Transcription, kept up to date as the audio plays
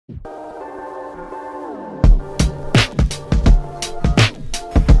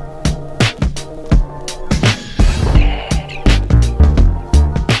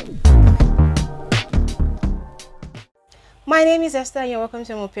My name is Esther and you're welcome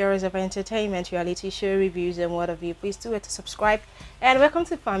to more periods of entertainment, reality show reviews and what have you. Please do it to subscribe and welcome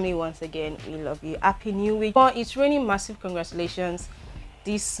to family once again. We love you. Happy New Week. Oh, it's raining. Massive congratulations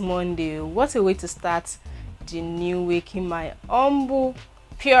this Monday. What a way to start the new week in my humble,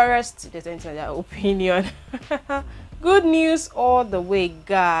 purest opinion. Good news all the way,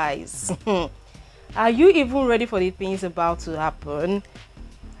 guys. Are you even ready for the things about to happen?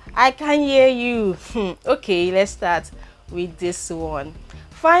 I can hear you. Okay, let's start with this one.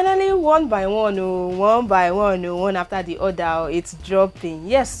 Finally, one by one, one after the other, it's dropping.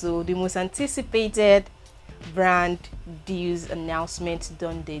 Yes, so the most anticipated brand deals announcement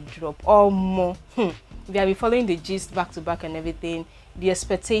done, they drop or more. We have been following the gist back to back and everything. The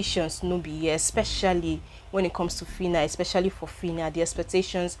expectations no be here, especially when it comes to Phyna'S, especially for Phyna'S. The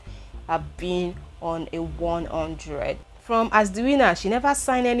expectations have been on a 100. From as the winner, she never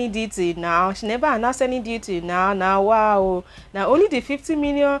signed any deal till now. She never announced any deal till now. Now wow, now only the 50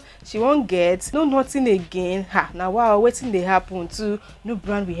 million she won't get. No nothing again. Now wow, waiting they happen to no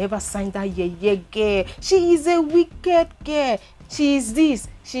brand will ever sign that yeah girl. She is a wicked girl. She is this,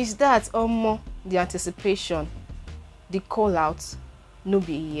 she's that. The anticipation, the call out, no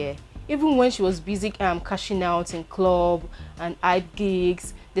be here. Even when she was busy cashing out in club and hype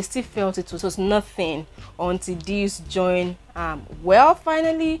gigs, they still felt it was nothing until Deals joined. Well,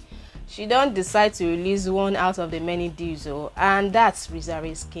 finally, she don't decide to release one out of the many deals, and that's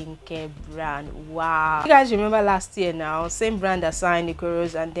Rizari's skincare brand. Wow, you guys remember last year now, same brand that signed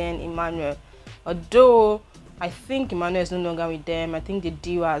Nicoros and then Emmanuel. Although I think Emmanuel is no longer with them. I think the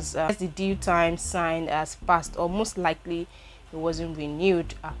deal has the deal time signed as passed, or most likely it wasn't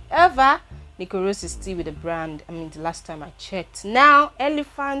renewed. However, Nicoros is still with the brand. I mean, the last time I checked. Now,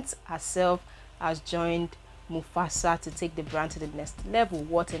 Elephant herself has joined Mufasa to take the brand to the next level.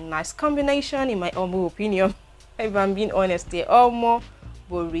 What a nice combination, in my humble opinion. If I'm being honest here, but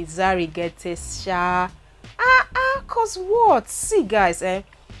Rizari gets a sha. Cause what? See, guys,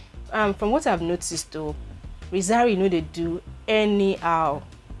 from what I've noticed though, Rizari know they do anyhow.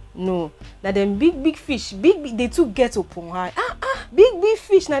 No, now them big fish, big they too get upon high. Big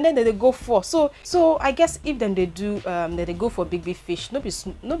fish, and then they go for. So I guess if them they do they go for big fish, no be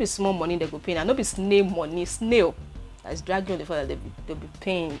small money they go pay, and no be snail money. Snail that's dragging on the fire, they'll be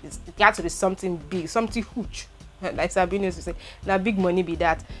paying. It has to be something big, something huge. Like Sabine used to say, now big money be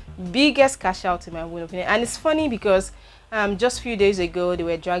that biggest cash out in my own opinion. And it's funny because just a few days ago they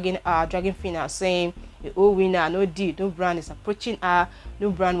were dragging Phyna'S, saying the old winner, no deal, no brand is approaching her, no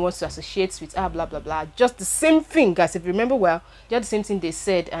brand wants to associate with her, blah blah blah. Just the same thing, guys. If you remember well, just the same thing they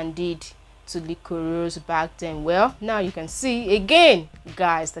said and did to Nicoros back then. Well, now you can see again,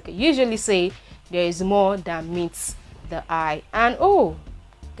 guys, like I usually say, there is more than meets the eye. And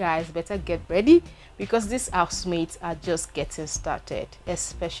guys, better get ready because these housemates are just getting started,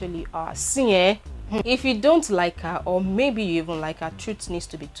 especially us. See, if you don't like her, or maybe you even like her, truth needs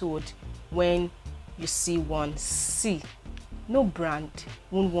to be told. When you see one, see, no brand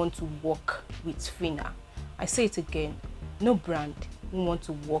won't want to work with Phyna'S. I say it again, no brand won't want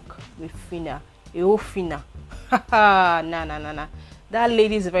to work with Phyna'S. Phyna'S. Nah. That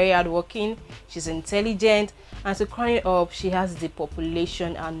lady is very hardworking, she's intelligent, and to crying up, she has the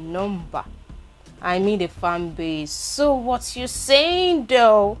population and number. I mean the fan base. So what you saying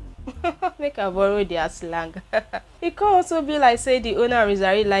though? Make her borrow their slang. It can also be like say the owner is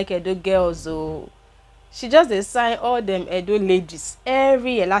really like Edo girls, so she just assign all them Edo ladies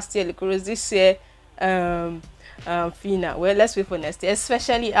every year. Last year Nicoros, this year Phyna'S. Well, let's wait for next year,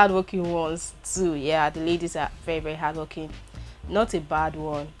 especially hardworking ones too. Yeah, the ladies are very hardworking, not a bad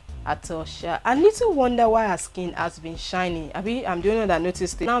one at all. And little wonder why her skin has been shining. I'm the only one that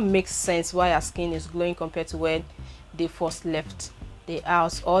noticed it. Now makes sense why her skin is glowing compared to when they first left the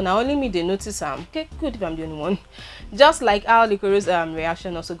house. Or now only me they notice okay, good if I'm the only one. Just like how Nicoros'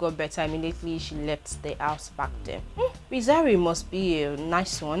 reaction also got better immediately she left the house back then. Rizari must be a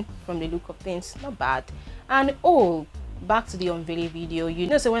nice one from the look of things, not bad. And back to the unveiling video. You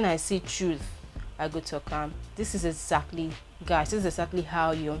know, so when I see truth, I go to this is exactly, guys, this is exactly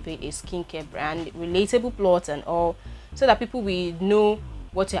how you unveil a skincare brand, relatable plot and all, so that people will know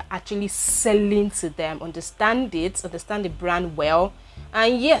what you're actually selling to them, understand the brand well.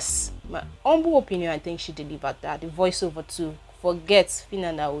 And yes, my humble opinion, I think she delivered that. The voiceover too, forget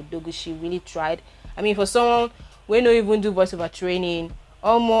Phyna'S Odogu, she really tried. I mean, for someone we don't even do voiceover training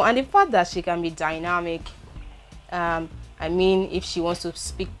or more, and the fact that she can be dynamic, I mean, if she wants to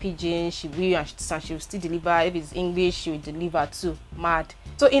speak pidgin, she will, and she will still deliver. If it's English, she will deliver too. Mad.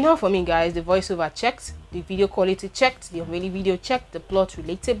 So enough for me, guys. The voiceover checked, the video quality checked, the unveiling video checked, the plot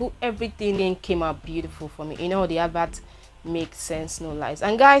relatable, everything came out beautiful for me. You know, the advert Make sense, no lies.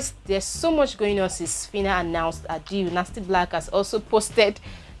 And guys, there's so much going on since Phyna'S announced a deal. Nasty Black has also posted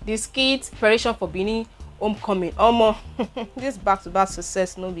this kit preparation for Benin homecoming. This back-to-back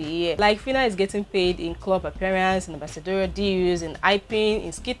success no be here. Like, Phyna'S is getting paid in club appearance, in ambassadorial deals, in hyping,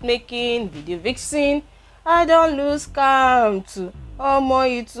 in skit making, video vixen. I don't lose count.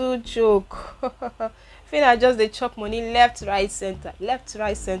 You too choke. Phyna'S just they chop money left, right, center,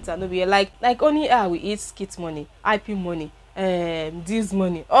 no be like only her we eat skit money, IP money, deals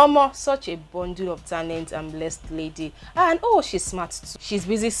money. Such a bundle of talent and blessed lady. And she's smart too. She's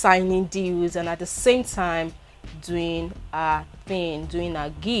busy signing deals and at the same time doing her thing, doing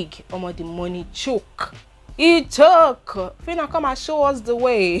her gig. The money choke. He took. Phyna'S come and show us the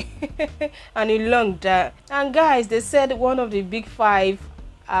way. And he longed that. And guys, they said one of the big 5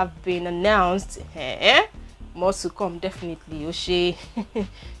 have been announced. More to come, definitely.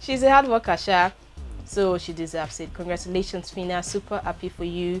 She's a hard worker, so she deserves it. Congratulations, Phyna'S. Super happy for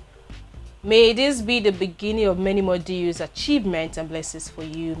you. May this be the beginning of many more deals, achievements, and blessings for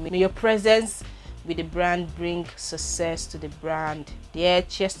you. May your presence with the brand bring success to the brand.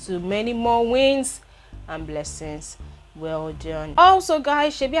 Cheers to many more wins and blessings. Well done. Also,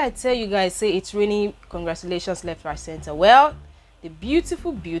 guys, Shebi, I tell you guys, say it's raining. Congratulations, left, right, center. Well, the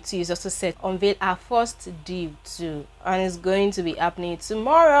beautiful beauty is also set to unveil our first deal too, and it's going to be happening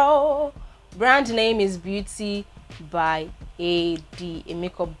tomorrow. Brand name is Beauty by AD, a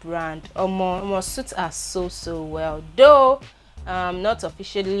makeup brand. Suits are so well, though not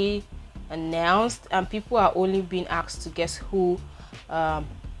officially announced, and people are only being asked to guess who.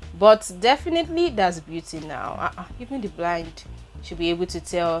 But definitely that's Beauty now. Even the blind should be able to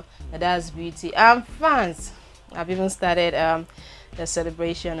tell that that's Beauty. Fans have even started the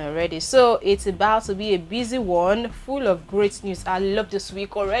celebration already, so it's about to be a busy one, full of great news. I love this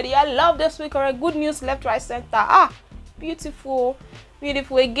week already. Good news left, right, center. Beautiful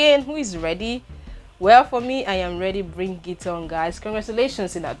again. Who is ready? Well, for me, I am ready. Bring it on, guys.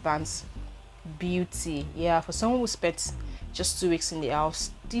 Congratulations in advance, Beauty. For someone who spent just 2 weeks in the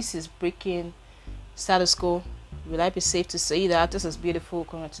house, this is breaking status quo. Will I be safe to say that? This is beautiful.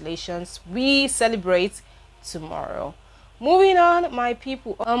 Congratulations. We celebrate tomorrow. Moving on, my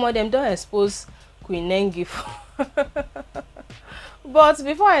people. Them don't expose Nengi. But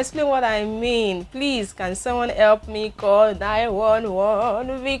before I explain what I mean, please, can someone help me call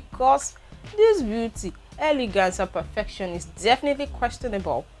 911? Because this beauty, elegance, and perfection is definitely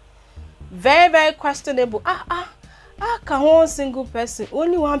questionable. Very questionable. How can one single person,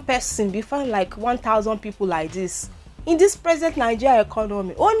 only one person, be found like 1,000 people like this in this present Nigeria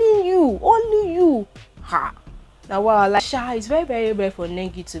economy? Only you. Now, wow, like it's very rare for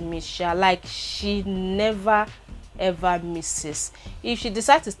Nengi to miss. Like, she never ever misses. If she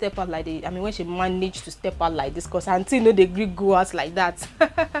decides to step out like this, when she managed to step out like this, because until they go out like that,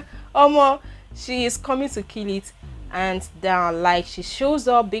 she is coming to kill it and down. Like, she shows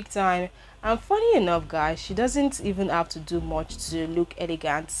up big time. And funny enough, guys, she doesn't even have to do much to look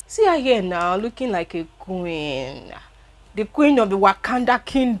elegant. See her here now, looking like a queen. The queen of the Wakanda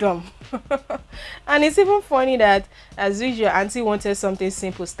kingdom. And it's even funny that, as usual, Auntie wanted something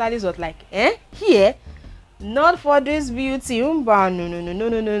simple. Stylist was like, here? Not for this beauty.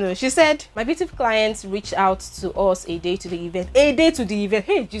 No. She said, my beautiful clients reached out to us a day to the event.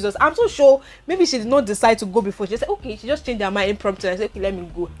 Hey, Jesus, I'm so sure maybe she did not decide to go before. She said, okay, she just changed her mind impromptu. I said, okay, let me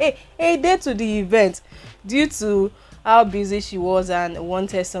go. Hey, a day to the event, due to how busy she was and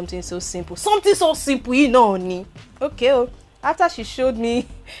wanted something so simple. Okay, after she showed me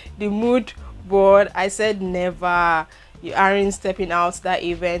the mood board, I said, never. You aren't stepping out that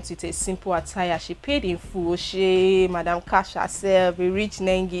event with a simple attire. She paid in full. Madam Cash herself, a rich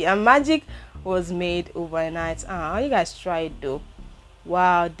Nengi, and magic was made overnight. You guys tried though.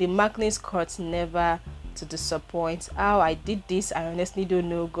 Wow, the Magnus cut never to disappoint. How I did this, I honestly don't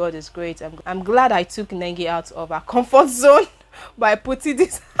know. God is great. I'm glad I took Nengi out of her comfort zone by putting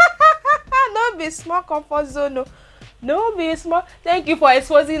this. Not be small comfort zone, no be small. Thank you for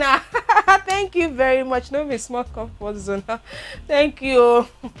exposing her. Thank you very much. No be small comfort zone. Thank you.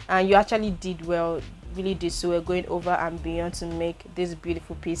 And you actually did well, really did so. We're going over and beyond to make this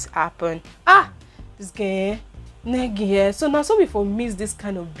beautiful piece happen. This guy Nengi here. So now some people miss this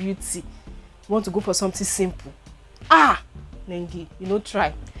kind of beauty, want to go for something simple. Nengi,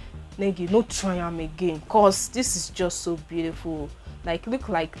 try. Nengi, no try am again, cause this is just so beautiful. Like, look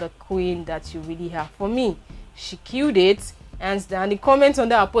like the queen that you really have. For me, she killed it. And the comments on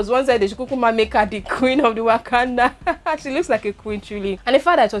that post, one side they should make her the queen of the Wakanda. She looks like a queen truly. And the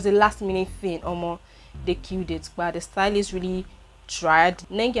fact that it was a last minute thing, they killed it. But the stylist really tried.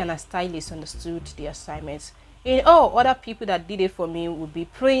 Nengi and her stylist understood the assignment. In all, other people that did it for me would be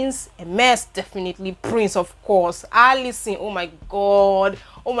Prince, MS, definitely Prince, of course. Alison, oh my god,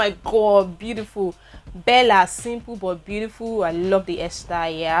 beautiful. Bella, simple but beautiful. I love the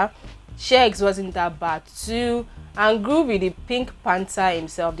hairstyle, yeah. Sheggz wasn't that bad too. And Groovy, the Pink Panther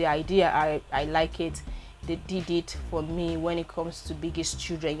himself, the idea, I like it. They did it for me when it comes to biggest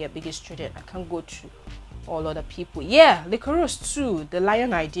children. Yeah, biggest children. I can't go through all other people. Yeah, Licorice too. The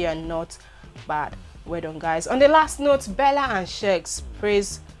lion idea, not bad. Well done, guys. On the last note, Bella and Sheggz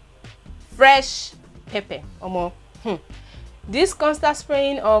praise fresh pepper. This constant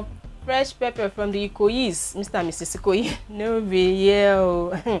spraying of fresh pepper from the Ikoyis, Mr. and Mrs. Ikoyi, no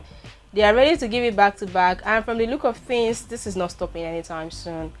video. They are ready to give it back to back, and from the look of things, this is not stopping anytime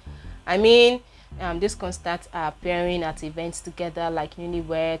soon. I mean, this constant appearing at events together, like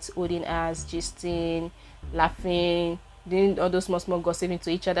newlyweds, holding hands, gisting, laughing, doing all those small gossiping to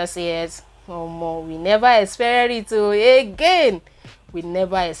each other's ears. Oh, more, we never experience it again. We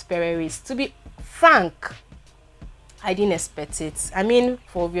never experience it. To be frank, I didn't expect it. I mean,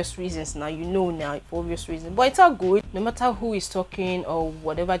 for obvious reasons now, for obvious reasons. But it's all good. No matter who is talking or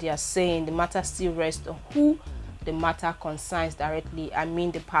whatever they are saying, the matter still rests on who the matter concerns directly. I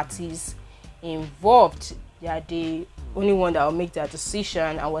mean, the parties involved. They are the only one that will make their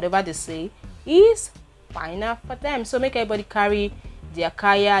decision, and whatever they say is final for them. So make everybody carry their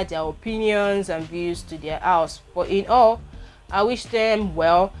kaya, their opinions and views to their house. But in all, I wish them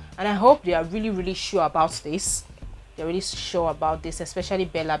well, and I hope they are really sure about this. They're really sure about this, especially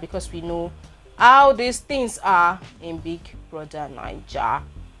Bella, because we know how these things are in Big Brother Naija.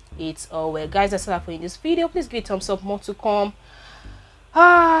 It's all well, guys. That's all for in this video. Please give it a thumbs up. More to come.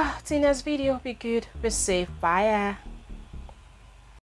 Till next video. Be good, be safe. Bye.